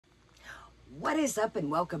What is up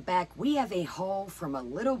and welcome back. We have a haul from a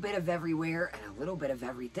little bit of everywhere and a little bit of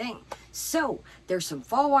everything. So there's some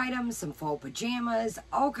fall items, some fall pajamas,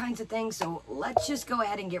 all kinds of things. So let's just go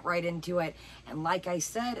ahead and get right into it. And like I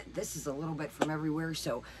said, this is a little bit from everywhere.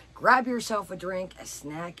 So grab yourself a drink, a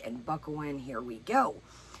snack, and buckle in. Here we go.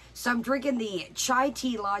 So I'm drinking the chai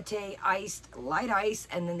tea latte iced light ice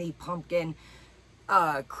and then the pumpkin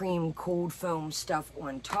cream cold foam stuff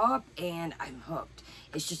on top, and I'm hooked.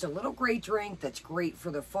 It's just a little great drink that's great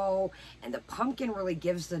for the fall, and the pumpkin really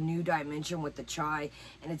gives the new dimension with the chai,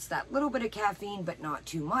 and it's that little bit of caffeine but not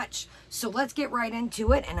too much. So let's get right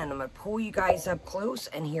into it, and then I'm gonna pull you guys up close,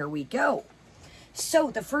 and here we go.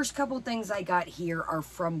 So the first couple things I got here are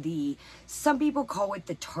from the, some people call it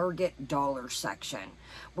the Target dollar section,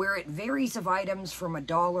 where it varies of items from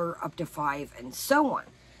 $1 up to $5 and so on.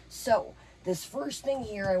 So this first thing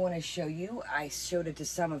here I want to show you, I showed it to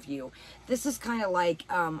some of you. This is kind of like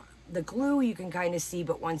the glue you can kind of see,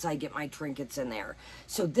 but once I get my trinkets in there.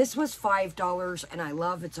 So this was $5, and I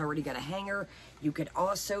love it's already got a hanger. You could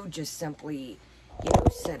also just simply, you know,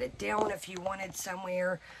 set it down if you wanted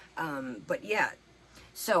somewhere. But yeah,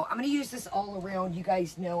 so I'm going to use this all around. You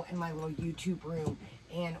guys know in my little YouTube room,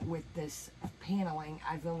 and with this paneling,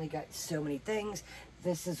 I've only got so many things.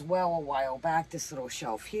 This as well a while back, this little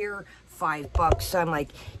shelf here, $5. So I'm like,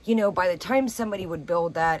 you know, by the time somebody would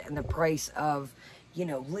build that and the price of, you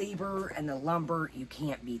know, labor and the lumber, you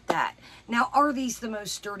can't beat that. Now, are these the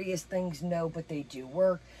most sturdiest things? No, but they do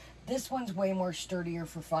work. This one's way more sturdier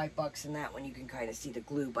for $5 than that one. You can kind of see the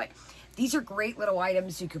glue, but these are great little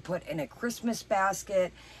items you could put in a Christmas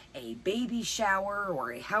basket, a baby shower,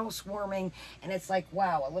 or a housewarming, and it's like,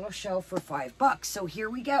 wow, a little shelf for $5. So here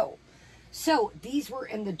we go. So these were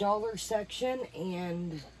in the dollar section,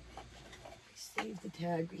 and save the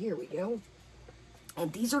tag. Here we go.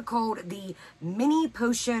 And these are called the mini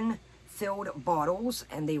potion filled bottles,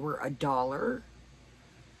 and they were $1.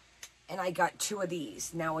 And I got 2 of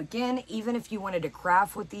these. Now again, even if you wanted to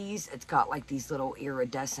craft with these, it's got like these little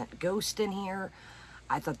iridescent ghosts in here.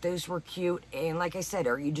 I thought those were cute. And like I said,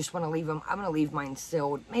 or you just want to leave them, I'm going to leave mine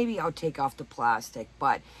sealed. Maybe I'll take off the plastic.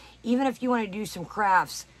 But even if you want to do some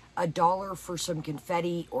crafts, $1 for some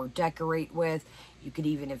confetti or decorate with. You could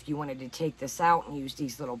even, if you wanted to take this out and use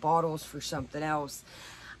these little bottles for something else.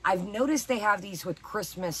 I've noticed they have these with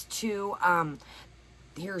Christmas too.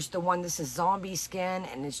 Here's the one, this is zombie skin,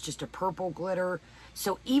 and it's just a purple glitter.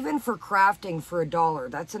 So even for crafting for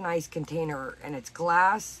 $1, that's a nice container, and it's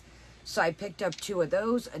glass. So I picked up 2 of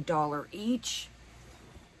those, $1 each.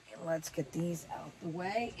 And let's get these out the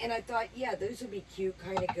way. And I thought, yeah, those would be cute,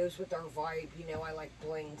 kind of goes with our vibe. You know, I like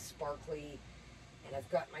bling, sparkly, and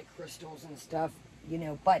I've got my crystals and stuff, you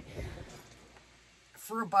know, but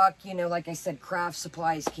for $1, you know, like I said, craft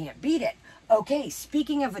supplies can't beat it. Okay,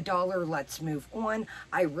 speaking of $1, let's move on.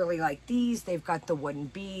 I really like these. They've got the wooden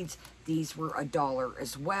beads. These were $1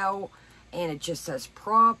 as well. And it just says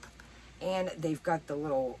prop. And they've got the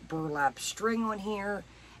little burlap string on here.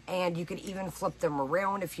 And you could even flip them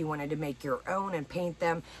around if you wanted to make your own and paint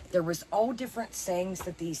them. There was all different sayings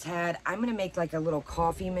that these had. I'm going to make like a little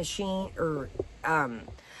coffee machine, or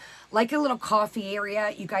like a little coffee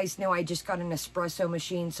area. You guys know I just got an espresso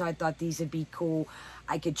machine, so I thought these would be cool.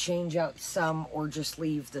 I could change out some or just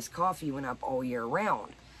leave this coffee one up all year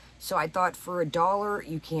round. So I thought for $1,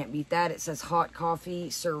 you can't beat that. It says hot coffee,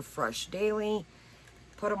 serve fresh daily.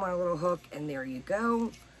 Put them on a little hook, and there you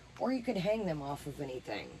go. Or you could hang them off of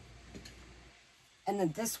anything. And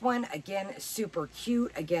then this one, again, super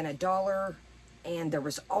cute. Again, $1. And there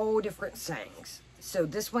was all different sayings. So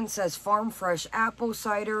this one says farm fresh apple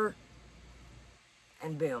cider.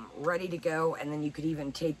 And boom, ready to go. And then you could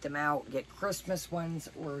even take them out, get Christmas ones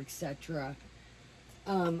or etc.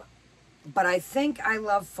 But I think I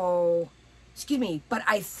love fall. Excuse me. But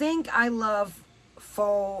I think I love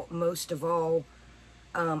fall most of all.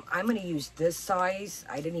 I'm going to use this size.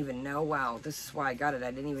 I didn't even know. Wow, this is why I got it.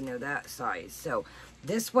 I didn't even know that size. So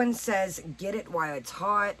this one says get it while it's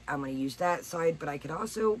hot. I'm going to use that side, but I could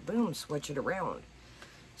also, boom, switch it around.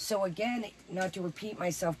 So again, not to repeat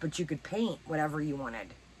myself, but you could paint whatever you wanted.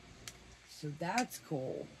 So that's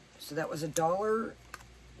cool. So that was $1.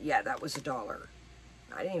 Yeah, that was $1.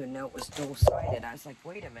 I didn't even know it was dual-sided. I was like,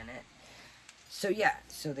 wait a minute. So yeah,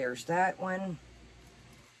 so there's that one.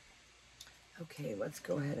 Okay, let's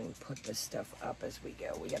go ahead and put this stuff up as we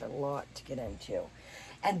go. We got a lot to get into.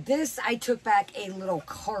 And this, I took back a little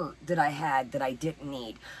cart that I had that I didn't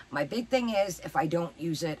need. My big thing is, if I don't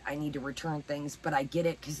use it, I need to return things. But I get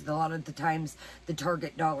it, because a lot of the times, the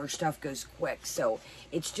Target dollar stuff goes quick. So,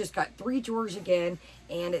 it's just got 3 drawers again,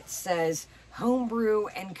 and it says Homebrew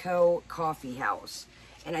 & Co. Coffee House.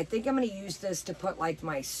 And I think I'm going to use this to put like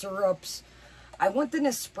my syrups. I want the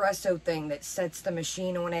Nespresso thing that sets the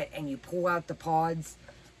machine on it and you pull out the pods.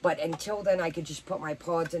 But until then, I could just put my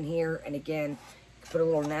pods in here. And again, put a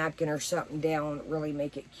little napkin or something down, really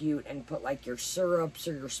make it cute, and put like your syrups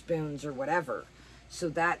or your spoons or whatever. So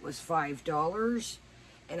that was $5.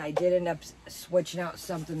 And I did end up switching out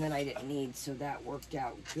something that I didn't need, so that worked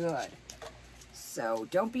out good. So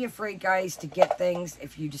don't be afraid, guys, to get things.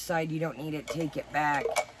 If you decide you don't need it, take it back.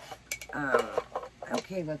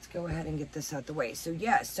 Okay, let's go ahead and get this out the way. So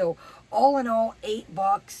yeah, so all in all,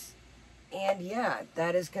 $8. And yeah,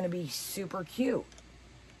 that is going to be super cute.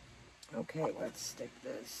 Okay, let's stick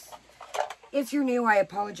this. If you're new, I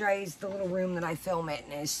apologize. The little room that I film it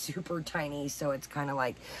in is super tiny, so it's kind of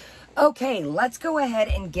like... Okay, let's go ahead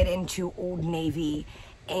and get into Old Navy.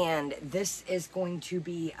 And this is going to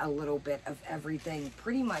be a little bit of everything.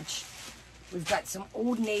 Pretty much, we've got some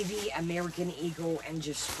Old Navy, American Eagle, and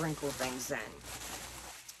just sprinkle things in.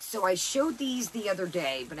 So I showed these the other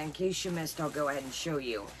day, but in case you missed, I'll go ahead and show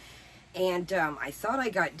you. And I thought I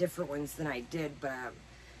got different ones than I did, but...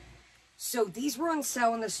 So these were on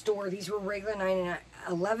sale in the store. These were regular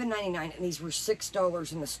 $11.99, and these were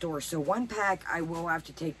 $6 in the store. So one pack I will have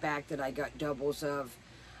to take back that I got doubles of.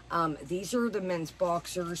 These are the men's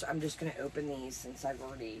boxers. I'm just going to open these since I've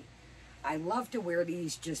already... I love to wear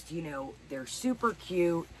these, just, you know, they're super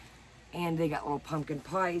cute. And they got little pumpkin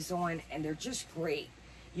pies on, and they're just great.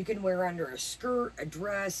 You can wear under a skirt, a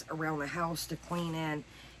dress, around the house to clean in.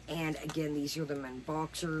 And again, these are the men's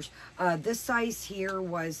boxers. This size here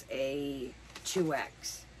was a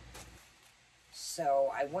 2X.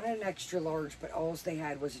 So I wanted an extra large, but all they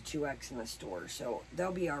had was a 2X in the store. So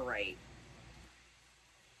they'll be all right.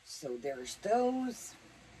 So there's those.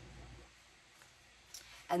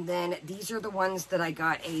 And then these are the ones that I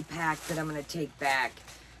got a pack that I'm going to take back.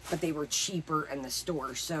 But they were cheaper in the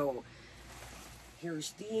store. So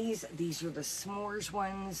here's these. These are the s'mores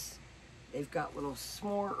ones. They've got little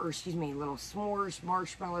little s'mores,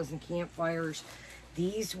 marshmallows, and campfires.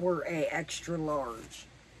 These were a extra large.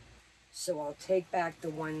 So I'll take back the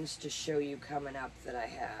ones to show you coming up that I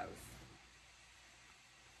have.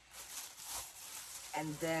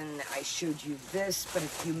 And then I showed you this, but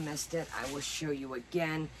if you missed it, I will show you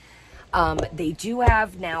again. They do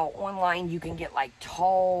have now online, you can get like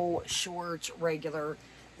tall, shorts, regular.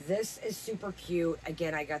 This is super cute.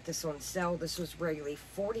 Again, I got this on sale. This was regularly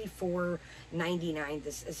 $44.99.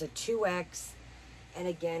 This is a 2X. And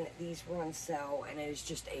again, these were on sale. And it is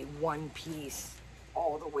just a one piece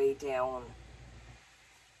all the way down.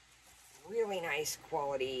 Really nice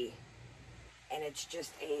quality. And it's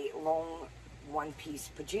just a long one piece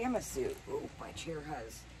pajama suit. Oh, my chair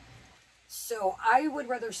has. So I would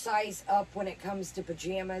rather size up when it comes to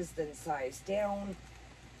pajamas than size down.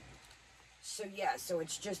 So yeah, so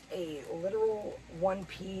it's just a literal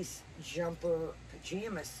one-piece jumper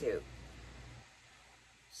pajama suit.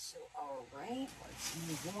 So alright, let's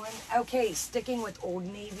move on. Okay, sticking with Old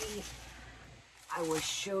Navy, I will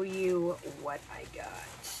show you what I got.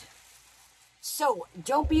 So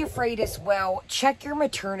don't be afraid as well. Check your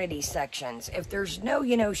maternity sections. If there's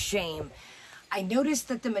no, shame. I noticed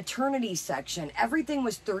that the maternity section, everything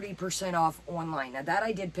was 30% off online. Now that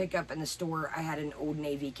I did pick up in the store. I had an Old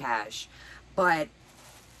Navy cash. But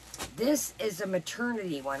this is a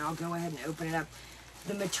maternity one. I'll go ahead and open it up.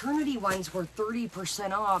 The maternity ones were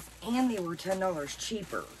 30% off and they were $10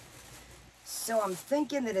 cheaper. So I'm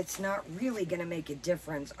thinking that it's not really going to make a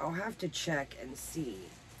difference. I'll have to check and see.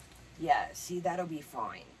 Yeah, see, that'll be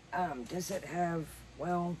fine. Does it have,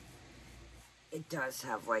 well, it does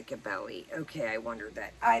have like a belly. Okay, I wondered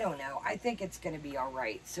that. I don't know. I think it's going to be all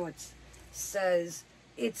right. So it says,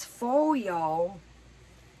 it's fall, y'all.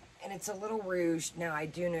 And it's a little rouge. Now, I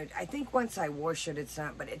do know, I think once I wash it, it's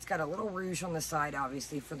not, but it's got a little rouge on the side,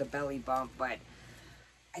 obviously, for the belly bump. But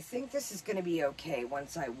I think this is going to be okay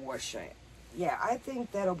once I wash it. Yeah, I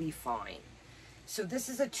think that'll be fine. So this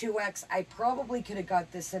is a 2X. I probably could have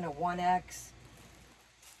got this in a 1X.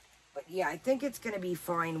 But yeah, I think it's going to be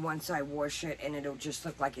fine once I wash it. And it'll just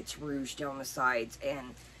look like it's rouged down the sides.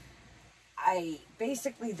 And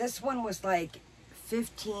basically, this one was like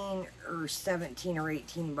 15 or 17 or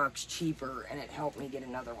 18 bucks cheaper, and it helped me get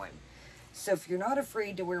another one. So if you're not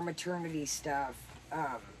afraid to wear maternity stuff,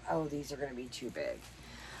 oh, these are going to be too big.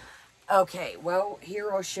 Okay, well,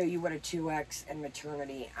 here I'll show you what a 2X and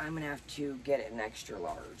maternity. I'm going to have to get an extra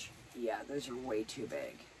large. Yeah, those are way too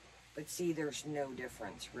big. But see, there's no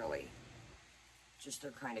difference, really. Just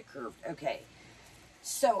they're kind of curved. Okay,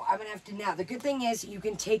 so I'm going to have to, now, the good thing is you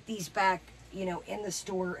can take these back, in the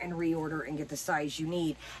store and reorder and get the size you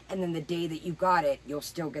need. And then the day that you got it, you'll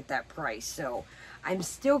still get that price. So I'm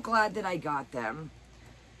still glad that I got them.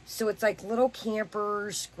 So it's like little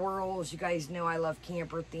campers, squirrels. You guys know I love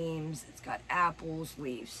camper themes. It's got apples,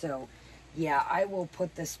 leaves. So yeah, I will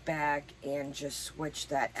put this back and just switch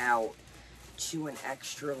that out to an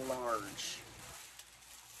extra large.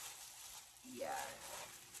 Yeah.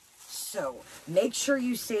 So make sure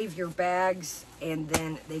you save your bags, and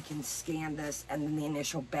then they can scan this, and then the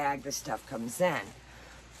initial bag the stuff comes in.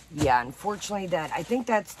 Yeah, unfortunately I think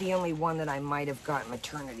that's the only one that I might have gotten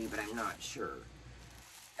maternity, but I'm not sure.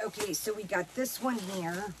 Okay, so we got this one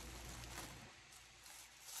here.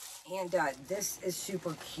 And this is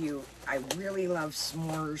super cute. I really love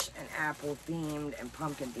s'mores and apple themed and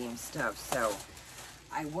pumpkin themed stuff. So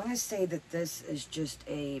I want to say that this is just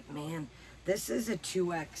a, man, this is a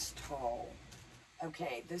 2X tall.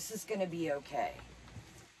 Okay, this is going to be okay.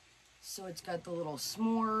 So it's got the little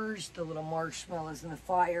s'mores, the little marshmallows in the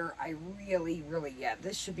fire. I really, yeah,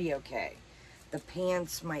 this should be okay. The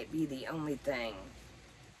pants might be the only thing.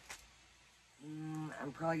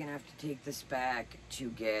 I'm probably going to have to take this back to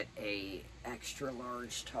get a extra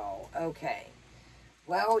large tall. Okay.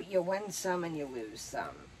 Well, you win some and you lose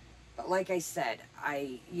some. But like I said,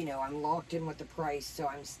 I'm locked in with the price, so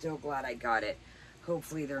I'm still glad I got it.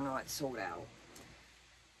 Hopefully they're not sold out.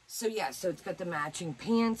 So yeah, so it's got the matching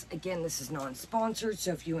pants. Again, this is non-sponsored,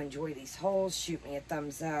 so if you enjoy these hauls, shoot me a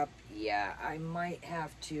thumbs up. Yeah, I might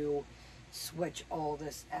have to switch all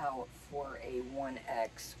this out for a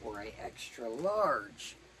 1X or a extra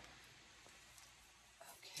large.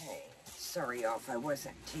 Okay, sorry y'all if I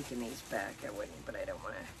wasn't taking these back, I wouldn't, but I don't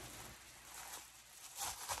want to.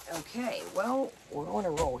 Okay, well, we're on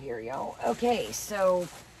a roll here, y'all. Okay, so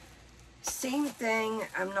same thing.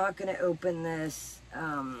 I'm not going to open this.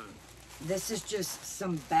 This is just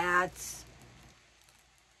some bats,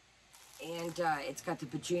 and it's got the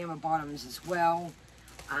pajama bottoms as well.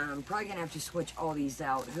 I'm probably going to have to switch all these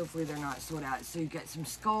out. Hopefully they're not sold out. So you got some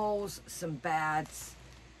skulls, some bats,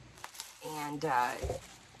 and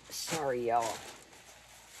sorry y'all.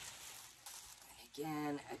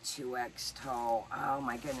 Again, a 2X tall. Oh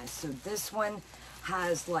my goodness. So this one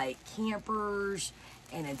has like campers,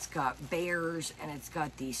 and it's got bears, and it's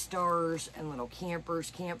got these stars and little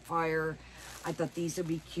campers, campfire. I thought these would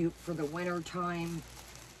be cute for the winter time.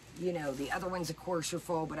 You know, the other ones, of course, are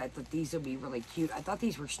fall, but I thought these would be really cute. I thought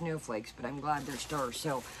these were snowflakes, but I'm glad they're stars.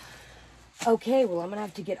 So, okay, well, I'm going to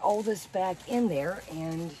have to get all this back in there,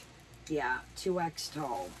 and, yeah, 2X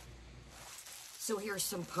tall. So here's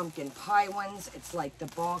some pumpkin pie ones. It's like the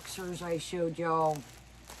boxers I showed y'all.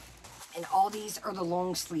 And all these are the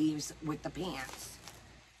long sleeves with the pants.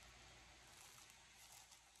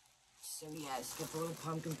 So, yes, got the little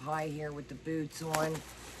pumpkin pie here with the boots on.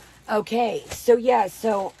 Okay, so yeah,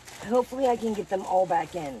 so hopefully I can get them all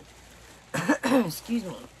back in. Excuse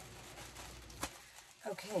me.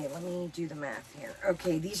 Okay, let me do the math here.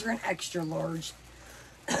 Okay, these are an extra large.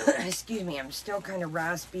 Excuse me, I'm still kind of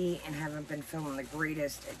raspy and haven't been feeling the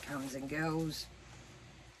greatest. It comes and goes.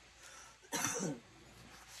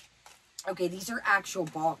 Okay, these are actual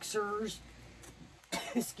boxers.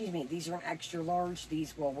 Excuse me, these are an extra large.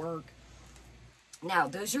 These will work. Now,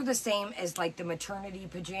 those are the same as like the maternity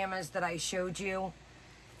pajamas that I showed you.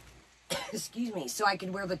 Excuse me. So I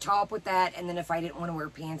could wear the top with that, and then if I didn't want to wear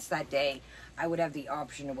pants that day, I would have the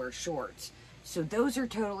option to wear shorts. So those are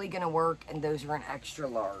totally going to work, and those are an extra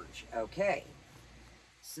large. Okay.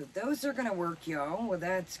 So those are going to work, y'all. Well,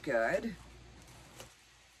 that's good.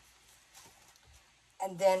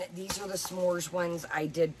 And then these are the s'mores ones I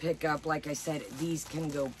did pick up. Like I said, these can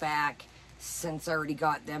go back. Since I already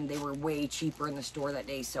got them, they were way cheaper in the store that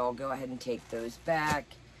day, so I'll go ahead and take those back.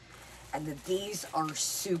 And then these are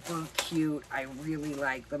super cute. I really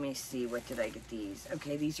like, let me see, what did I get these?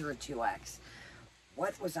 Okay, these are a 2X.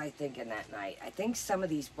 What was I thinking that night? I think some of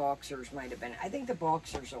these boxers might have been, I think the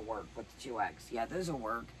boxers will work with the 2X. Yeah, those will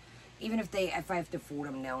work. Even if I have to fold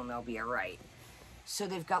them now, they'll be all right. So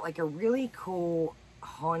they've got like a really cool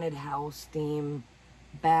haunted house theme.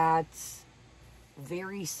 Bats.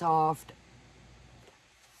 Very soft.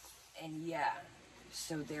 And yeah,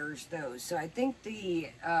 so there's those. So I think the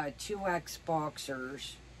 2X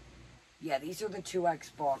boxers, yeah, these are the 2X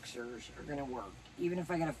boxers are going to work. Even if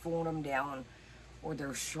I got to fold them down or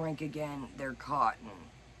they'll shrink again, they're cotton.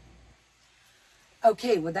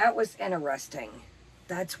 Okay, well that was interesting.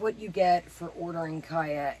 That's what you get for ordering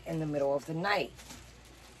Kaya in the middle of the night.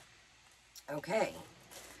 Okay,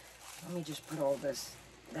 let me just put all this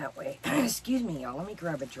that way. Excuse me, y'all. Let me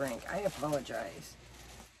grab a drink. I apologize.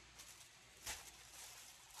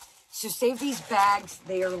 So save these bags.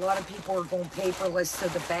 A lot of people are going paperless, so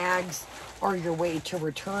the bags are your way to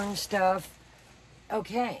return stuff.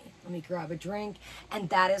 Okay, Let me grab a drink. And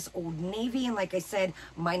that is Old Navy. And like I said,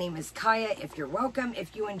 my name is Kaya. If you're welcome,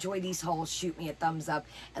 if you enjoy these hauls, shoot me a thumbs up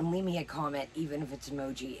and leave me a comment. Even if it's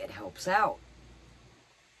emoji, it helps out.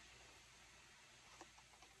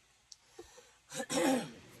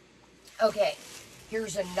 Okay,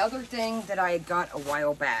 here's another thing that I had got a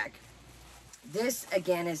while back. This,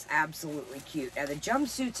 again, is absolutely cute. Now, the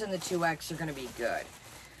jumpsuits and the 2X are going to be good.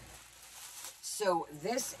 So,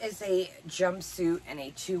 this is a jumpsuit and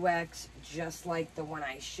a 2X, just like the one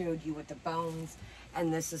I showed you with the bones.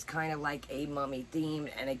 And this is kind of like a mummy theme.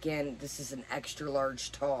 And again, this is an extra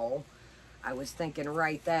large tall. I was thinking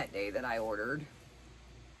right that day that I ordered.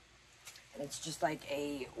 And it's just like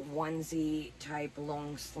a onesie type,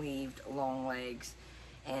 long sleeved, long legs.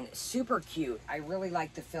 And super cute. I really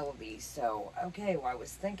like the feel of these. So, okay, well, I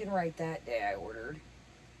was thinking right that day I ordered.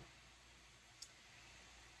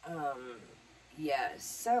 Yeah,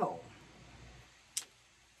 so.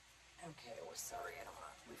 Okay, well, sorry, I don't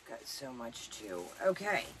know. We've got so much too.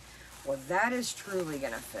 Okay, well, that is truly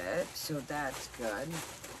going to fit. So, that's good.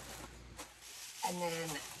 And then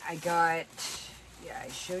I got, yeah, I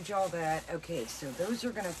showed you all that. Okay, so those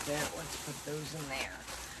are going to fit. Let's put those in there.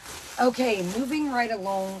 Okay, moving right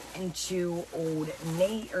along into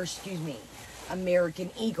American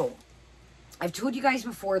Eagle. I've told you guys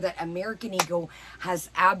before that American Eagle has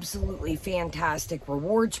absolutely fantastic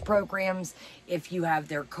rewards programs. If you have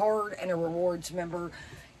their card and a rewards member,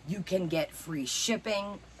 you can get free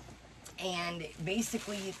shipping. And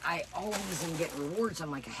basically, I always am getting rewards.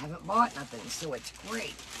 I'm like, I haven't bought nothing, so it's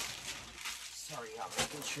great. Sorry, y'all,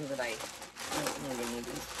 making sure that I don't need any of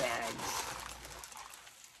these bags.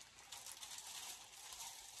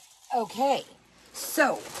 Okay,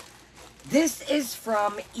 so this is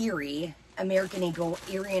from Erie, American Eagle.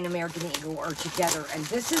 Erie and American Eagle are together, and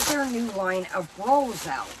this is their new line of bras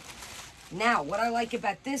out. Now, what I like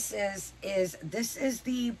about this is this is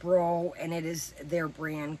the bra, and it is their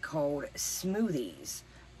brand called Smoothies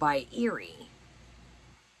by Erie.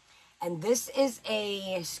 And this is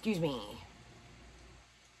a,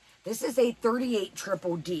 this is a 38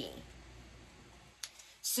 Triple D.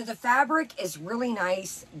 So the fabric is really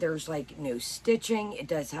nice. There's like no stitching. It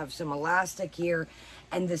does have some elastic here.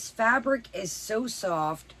 And this fabric is so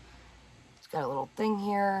soft. It's got a little thing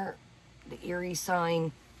here. The Erie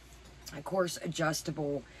sign. Of course,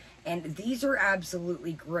 adjustable. And these are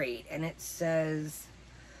absolutely great. And it says...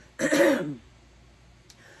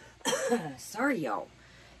 sorry, y'all.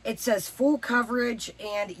 It says full coverage.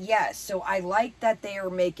 And yes, so I like that they are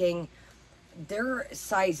making... their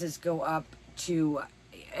sizes go up to...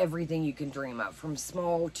 everything you can dream of, from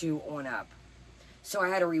small to on up. So I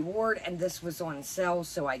had a reward, and this was on sale,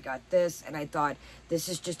 so I got this, and I thought this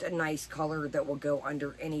is just a nice color that will go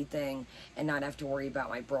under anything and not have to worry about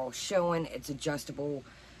my bra showing. It's adjustable.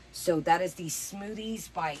 So that is the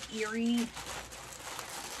Smoothies by Erie.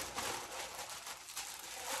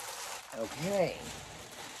 Okay.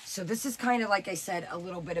 So this is kind of, like I said, a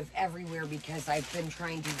little bit of everywhere because I've been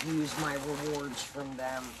trying to use my rewards from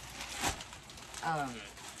them.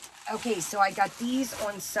 Okay, so I got these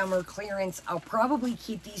on summer clearance. I'll probably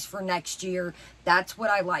keep these for next year. That's what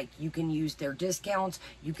I like. You can use their discounts.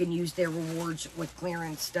 You can use their rewards with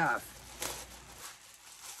clearance stuff.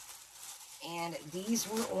 And these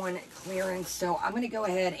were on clearance, so I'm going to go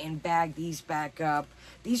ahead and bag these back up.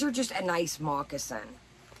 These are just a nice moccasin.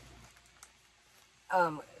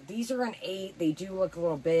 These are an 8. They do look a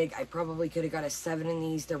little big. I probably could have got a 7 in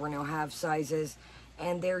these. There were no half sizes.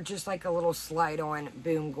 And they're just like a little slide-on,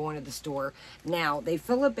 boom, going to the store. Now, they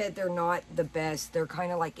feel a bit, they're not the best. They're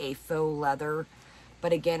kind of like a faux leather.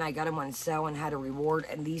 But again, I got them on sale and had a reward.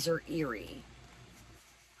 And these are Erie.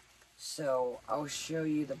 So, I'll show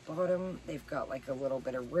you the bottom. They've got like a little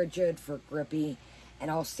bit of rigid for grippy. And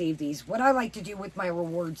I'll save these. What I like to do with my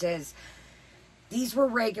rewards is, these were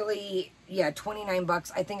regularly, yeah, 29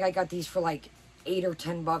 bucks. I think I got these for like 8 or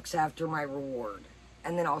 10 bucks after my reward.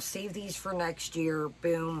 And then I'll save these for next year.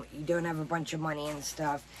 Boom. You don't have a bunch of money and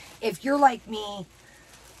stuff. If you're like me,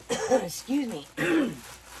 excuse me,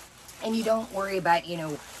 and you don't worry about, you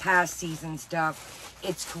know, past season stuff,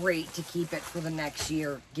 it's great to keep it for the next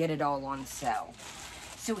year. Get it all on sale.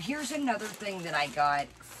 So here's another thing that I got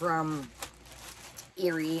from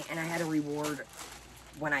Erie. And I had a reward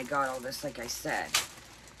when I got all this, like I said.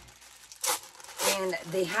 And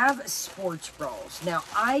they have sports bras. Now,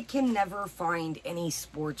 I can never find any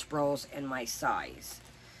sports bras in my size.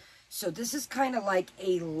 So this is kind of like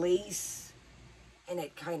a lace, and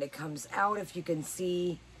it kind of comes out, if you can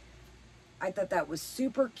see. I thought that was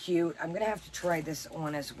super cute. I'm going to have to try this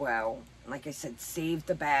on as well. Like I said, save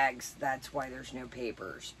the bags. That's why there's no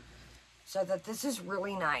papers. So that this is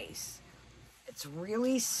really nice. It's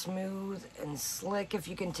really smooth and slick, if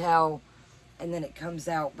you can tell. And then it comes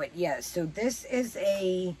out. But yeah, so this is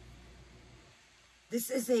a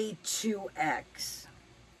 2X.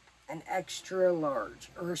 An extra large.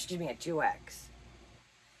 Or excuse me, a 2X.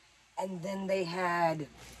 And then they had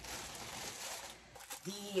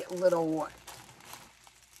the little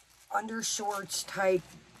undershorts type.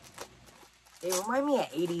 They remind me of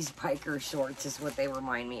 80s biker shorts is what they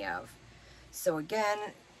remind me of. So again,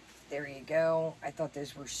 there you go. I thought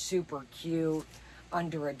those were super cute.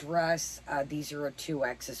 Under a dress. These are a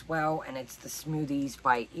 2X as well. And it's the Smoothies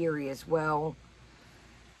by Erie as well.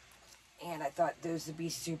 And I thought those would be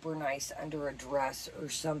super nice under a dress or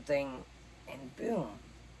something. And boom.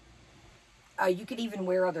 You could even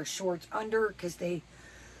wear other shorts under because they...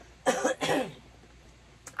 I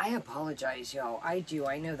apologize, y'all. I do.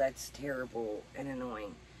 I know that's terrible and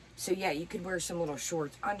annoying. So, yeah, you could wear some little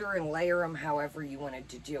shorts under and layer them however you wanted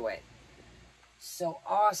to do it. So,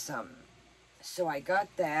 awesome. So, I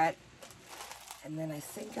got that. And then I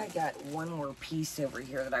think I got one more piece over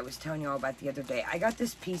here that I was telling y'all about the other day. I got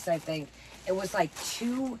this piece, I think. It was like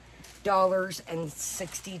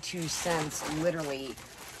 $2.62, literally.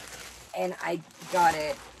 And I got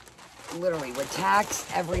it, literally, with tax,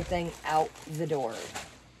 everything out the door.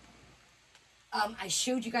 I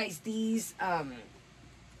showed you guys these. I'll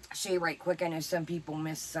show you right quick. I know some people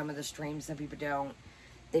miss some of the streams, some people don't.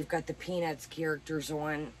 They've got the Peanuts characters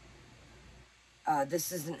on.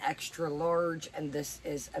 This is an extra large, and this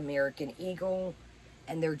is American Eagle.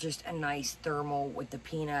 And they're just a nice thermal with the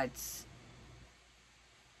Peanuts.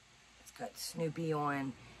 It's got Snoopy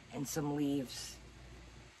on and some leaves.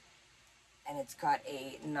 And it's got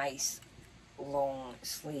a nice long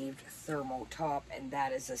sleeved thermal top, and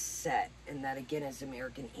that is a set, and that again is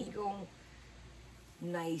American Eagle.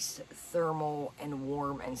 Nice thermal and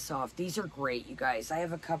warm and soft. These are great, you guys. I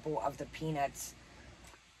have a couple of the Peanuts,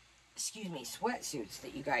 sweatsuits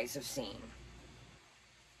that you guys have seen.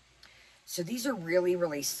 So these are really,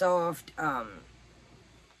 really soft.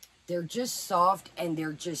 They're just soft, and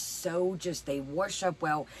they're just so, they wash up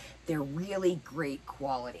well. They're really great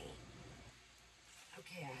quality.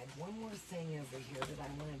 Okay, I had one more thing over here that I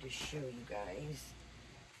wanted to show you guys.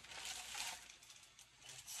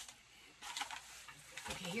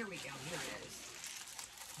 Okay, here we go. Here it is.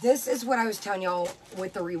 This is what I was telling y'all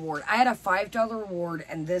with the reward. I had a $5 reward,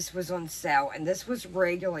 and this was on sale. And this was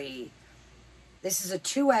regularly, this is a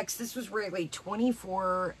 2X. This was regularly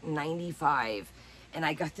 $24.95. And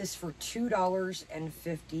I got this for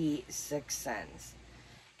 $2.56.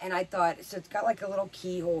 And I thought, so it's got like a little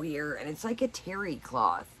keyhole here, and it's like a terry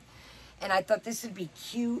cloth. And I thought this would be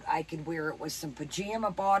cute. I could wear it with some pajama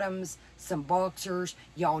bottoms, some boxers.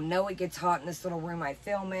 Y'all know it gets hot in this little room I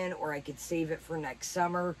film in, or I could save it for next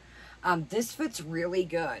summer. This fits really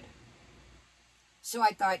good. So I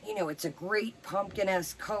thought, you know, it's a great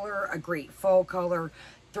pumpkin-esque color, a great fall color.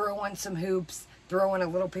 Throw on some hoops, throw on a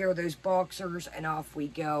little pair of those boxers, and off we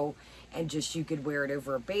go. And just, you could wear it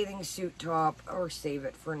over a bathing suit top or save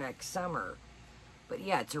it for next summer. But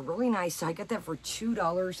yeah, it's a really nice, so I got that for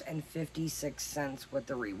 $2.56 with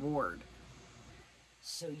the reward.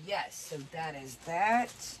 So yes, so that is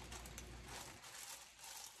that.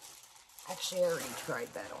 Actually, I already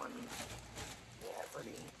tried that on. Yeah, I've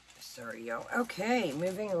already, sorry y'all. Okay,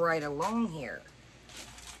 moving right along here.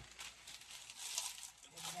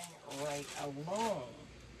 Moving right along.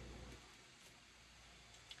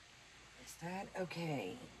 That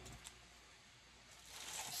okay?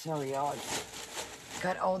 Sorry, y'all.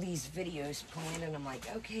 Got all these videos planned, and I'm like,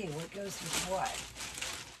 okay, what goes with what?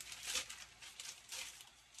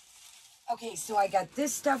 Okay, so I got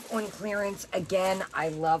this stuff on clearance. Again, I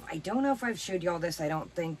don't know if I've showed y'all this, I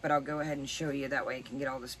don't think, but I'll go ahead and show you. That way I can get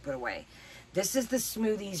all this put away. This is the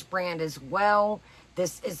Smoothies brand as well.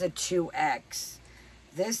 This is a 2X.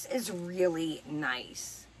 This is really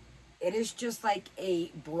nice. It is just like a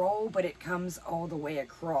bra, but it comes all the way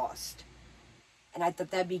across. And I thought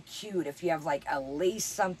that'd be cute if you have like a lace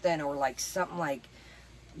something, or like something like,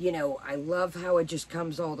 you know, I love how it just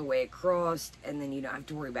comes all the way across, and then you don't have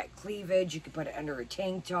to worry about cleavage. You can put it under a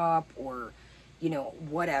tank top, or, you know,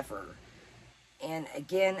 whatever. And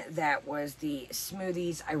again, that was the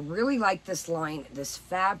Smoothies. I really like this line. This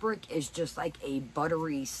fabric is just like a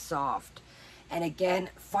buttery soft. And again,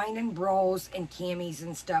 finding bras and camis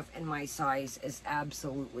and stuff in my size is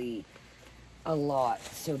absolutely a lot.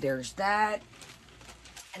 So there's that.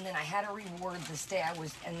 And then I had a reward this day. I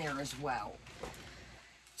was in there as well.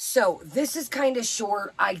 So this is kind of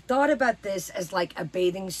short. I thought about this as like a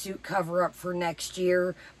bathing suit cover up for next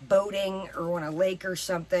year, boating or on a lake or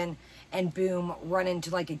something. and boom, run into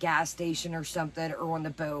like a gas station or something, or on the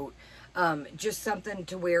boat. Just something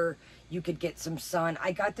to where you could get some sun.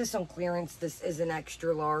 I got this on clearance. This is an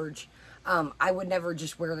extra large. I would never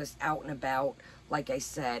just wear this out and about, like I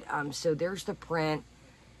said. So there's the print,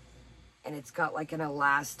 and it's got like an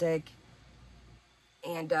elastic.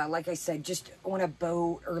 And like I said, just on a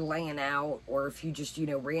boat or laying out, or if you just, you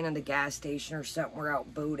know, ran in the gas station or something, we're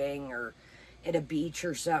out boating or at a beach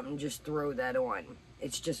or something, just throw that on.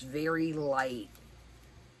 It's just very light.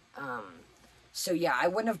 So yeah, I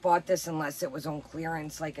wouldn't have bought this unless it was on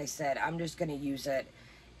clearance. Like I said, I'm just going to use it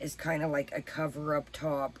as kind of like a cover up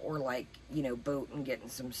top, or like, you know, boating, getting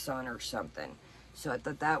some sun or something. So I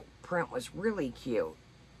thought that print was really cute.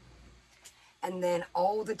 And then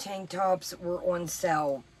all the tank tops were on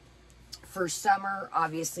sale for summer.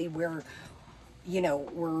 Obviously, we're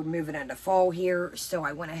moving into fall here, so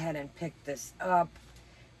I went ahead and picked this up.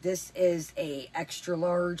 This is a extra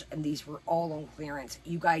large, and these were all on clearance.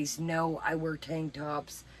 You guys know I wear tank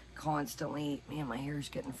tops constantly. Man, my hair's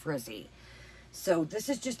getting frizzy. So this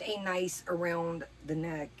is just a nice around the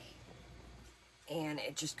neck, and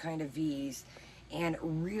it just kind of V's, and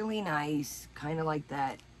really nice, kind of like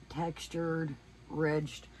that textured,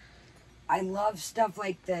 ridged. I love stuff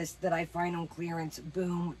like this that I find on clearance.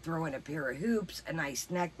 Boom, throw in a pair of hoops, a nice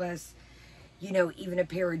necklace, you know, even a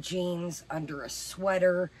pair of jeans under a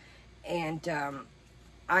sweater. And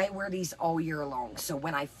I wear these all year long. So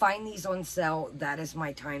when I find these on sale, that is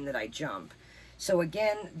my time that I jump. So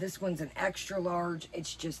again, this one's an extra large.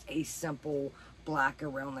 It's just a simple black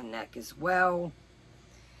around the neck as well.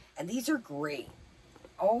 And these are great.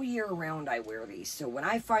 All year round I wear these. So when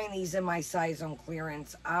I find these in my size on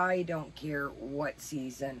clearance, I don't care what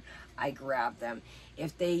season, I grab them.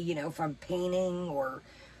 If they, you know, if I'm painting or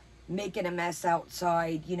making a mess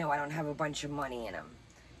outside, you know, I don't have a bunch of money in them.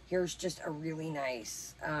 Here's just a really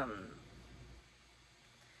nice, an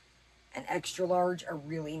extra large, a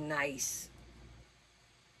really nice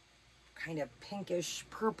kind of pinkish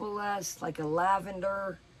purple-esque, like a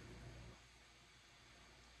lavender.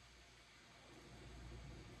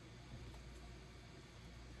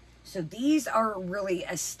 So these are really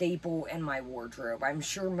a staple in my wardrobe. I'm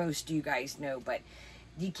sure most of you guys know, but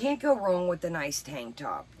you can't go wrong with a nice tank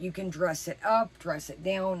top. You can dress it up, dress it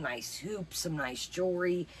down, nice hoops, some nice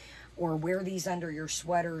jewelry, or wear these under your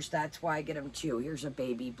sweaters. That's why I get them too. Here's a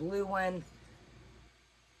baby blue one.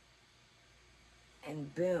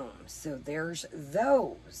 And boom. So there's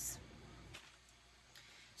those.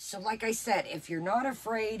 So like I said, if you're not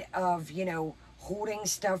afraid of, you know, holding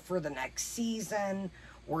stuff for the next season,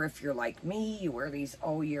 or if you're like me, you wear these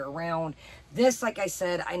all year round. This, like I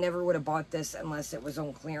said, I never would have bought this unless it was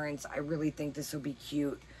on clearance. I really think this will be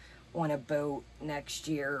cute on a boat next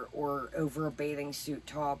year, or over a bathing suit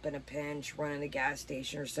top in a pinch, run in a gas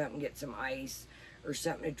station or something, get some ice or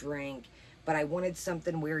something to drink. But I wanted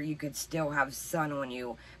something where you could still have sun on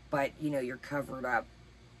you, but, you know, you're covered up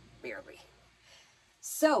barely.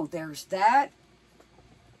 So there's that.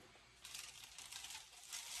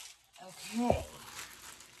 Okay.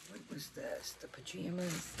 What was this? The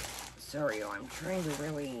pajamas? Sorry, y'all. I'm trying to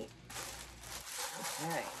really...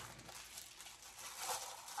 Okay.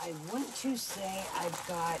 I want to say I've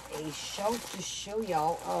got a shelf to show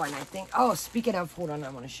y'all. Oh, and I think... Oh, speaking of... Hold on. I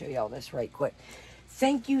want to show y'all this right quick.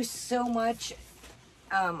 Thank you so much.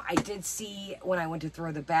 I did see when I went to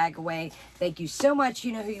throw the bag away. Thank you so much.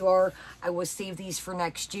 You know who you are. I will save these for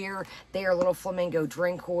next year. They are little flamingo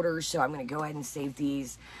drink holders, so I'm going to go ahead and save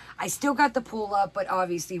these. I still got the pool up, but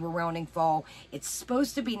obviously we're rounding fall. It's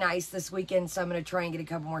supposed to be nice this weekend, so I'm going to try and get a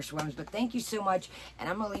couple more swims. But thank you so much, and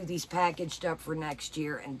I'm going to leave these packaged up for next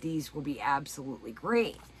year, and these will be absolutely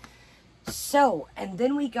great. So, and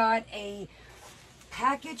then we got a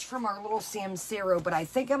package from our little Samsero, but I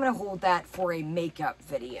think I'm going to hold that for a makeup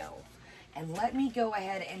video. And let me go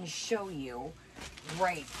ahead and show you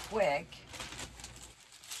right quick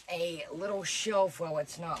a little shelf. Well,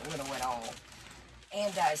 it's not little at all.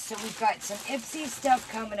 And so we've got some Ipsy stuff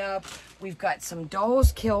coming up. We've got some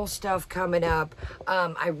Dolls Kill stuff coming up.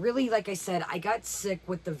 I really, like I said, I got sick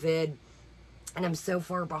with the vid, and I'm so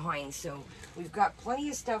far behind. So we've got plenty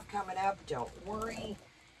of stuff coming up. Don't worry.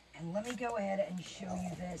 And let me go ahead and show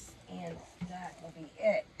you this, and that will be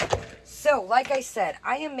it. So, like I said,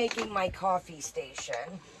 I am making my coffee station,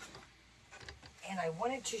 and I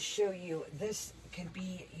wanted to show you this could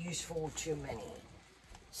be useful to many.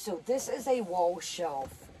 So, this is a wall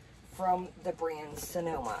shelf from the brand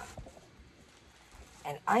Sonoma.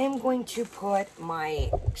 And I am going to put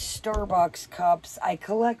my Starbucks cups. I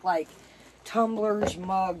collect like tumblers,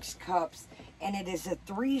 mugs, cups, and it is a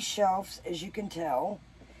 3 shelves, as you can tell.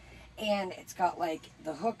 And it's got like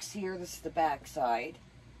the hooks here. This is the back side.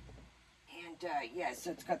 And yeah,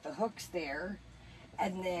 so it's got the hooks there.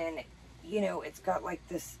 And then, you know, it's got like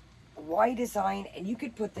this Y design, and you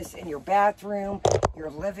could put this in your bathroom, your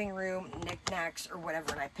living room, knickknacks, or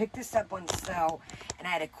whatever. And I picked this up on sale, and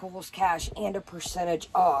I had a Kolhs cash and a percentage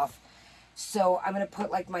off. So I'm going to put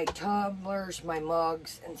like my tumblers, my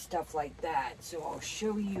mugs, and stuff like that. So I'll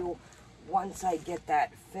show you once I get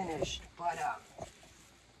that finished. But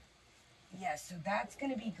yeah, so that's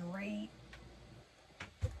going to be great.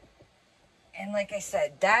 And like I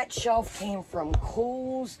said, that shelf came from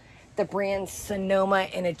Kolhs, the brand Sonoma,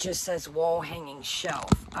 and it just says wall hanging shelf.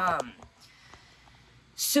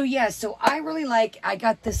 So yeah, so I really I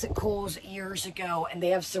got this at Kolhs years ago, and they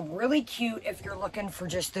have some really cute, if you're looking for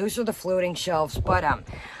just, those are the floating shelves, but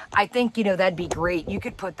I think, you know, that'd be great. You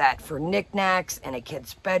could put that for knickknacks in a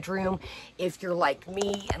kid's bedroom. If you're like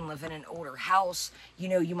me and live in an older house, you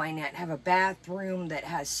know, you might not have a bathroom that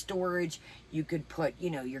has storage. You could put,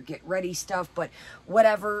 you know, your get ready stuff, but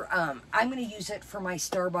whatever. I'm going to use it for my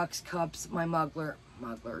Starbucks cups, my mugs,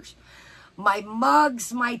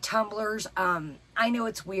 my tumblers. I know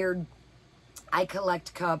it's weird. I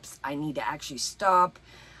collect cups. I need to actually stop.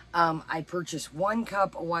 I purchased one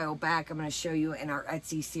cup a while back. I'm going to show you in our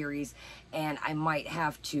Etsy series, and I might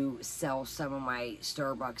have to sell some of my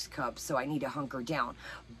Starbucks cups, so I need to hunker down.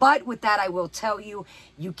 But with that, I will tell you,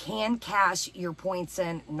 you can cash your points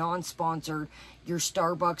in, non-sponsored, your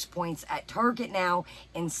Starbucks points at Target now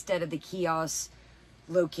instead of the kiosk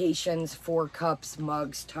locations for cups,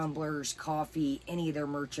 mugs, tumblers, coffee, any of their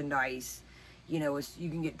merchandise. You know, you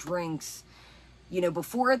can get drinks. You know,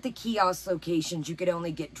 before at the kiosk locations, you could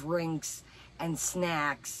only get drinks and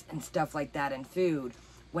snacks and stuff like that and food.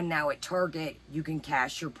 When now at Target, you can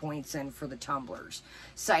cash your points in for the tumblers.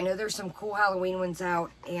 So I know there's some cool Halloween ones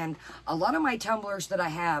out, and a lot of my tumblers that I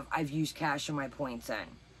have, I've used cash on my points in.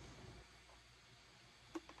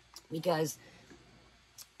 Because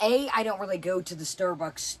A, I don't really go to the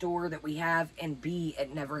Starbucks store that we have, and B,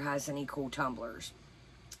 it never has any cool tumblers.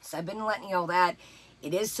 So I've been letting you know that.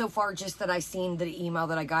 It is so far just that I seen the email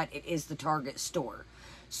that I got. It is the Target store.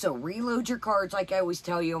 So reload your cards like I always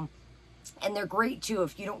tell you. And they're great too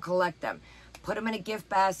if you don't collect them. Put them in a gift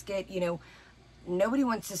basket. You know, nobody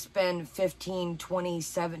wants to spend $15, $20,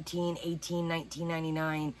 $17, $18,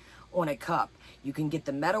 $19.99 on a cup. You can get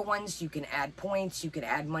the metal ones. You can add points. You can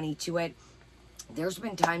add money to it. There's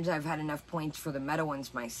been times I've had enough points for the metal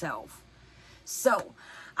ones myself. So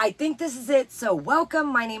I think this is it. So welcome.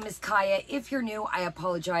 My name is Kaya. If you're new, I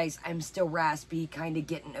apologize. I'm still raspy, kind of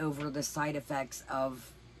getting over the side effects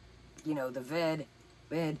of, you know, the vid.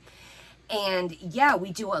 And yeah,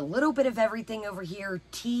 we do a little bit of everything over here.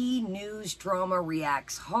 Tea, news, drama,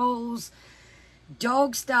 reacts, hauls,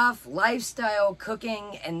 dog stuff, lifestyle,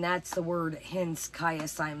 cooking, and that's the word, hence Kaya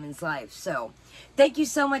Simon's Life. So thank you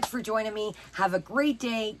so much for joining me. Have a great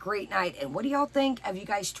day, great night. And what do y'all think? Have you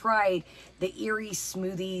guys tried the Erie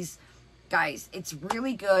smoothies? Guys, it's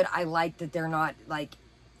really good. I like that they're not like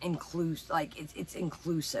inclusive, like it's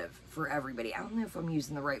inclusive for everybody. I don't know if I'm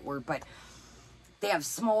using the right word, but they have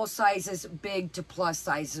small sizes, big to plus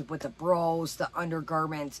sizes with the bras, the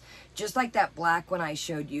undergarments. Just like that black one I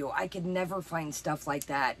showed you. I could never find stuff like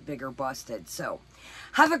that, big or busted. So,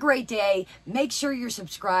 have a great day. Make sure you're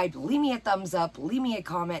subscribed. Leave me a thumbs up. Leave me a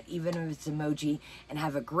comment, even if it's emoji. And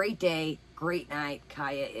have a great day, great night.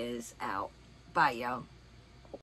 Kaya is out. Bye, y'all.